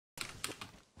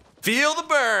Feel the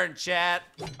burn, chat.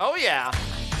 Oh, yeah.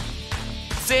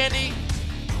 Sandy,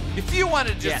 if you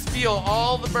wanted to just feel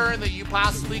all the burn that you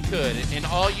possibly could, and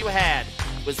all you had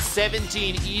was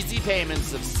 17 easy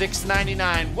payments of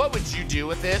 $6.99, what would you do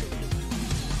with it?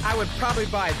 I would probably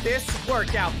buy this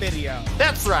workout video.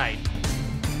 That's right.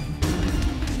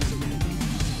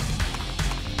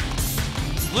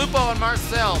 It's Lupo and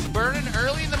Marcel, burning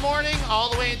early in the morning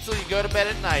all the way until you go to bed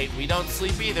at night. We don't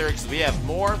sleep either because we have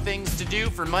more things to do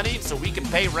for money so we can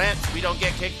pay rent so we don't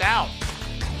get kicked out.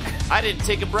 I didn't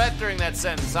take a breath during that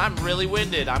sentence. I'm really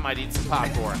winded. I might eat some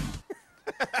popcorn.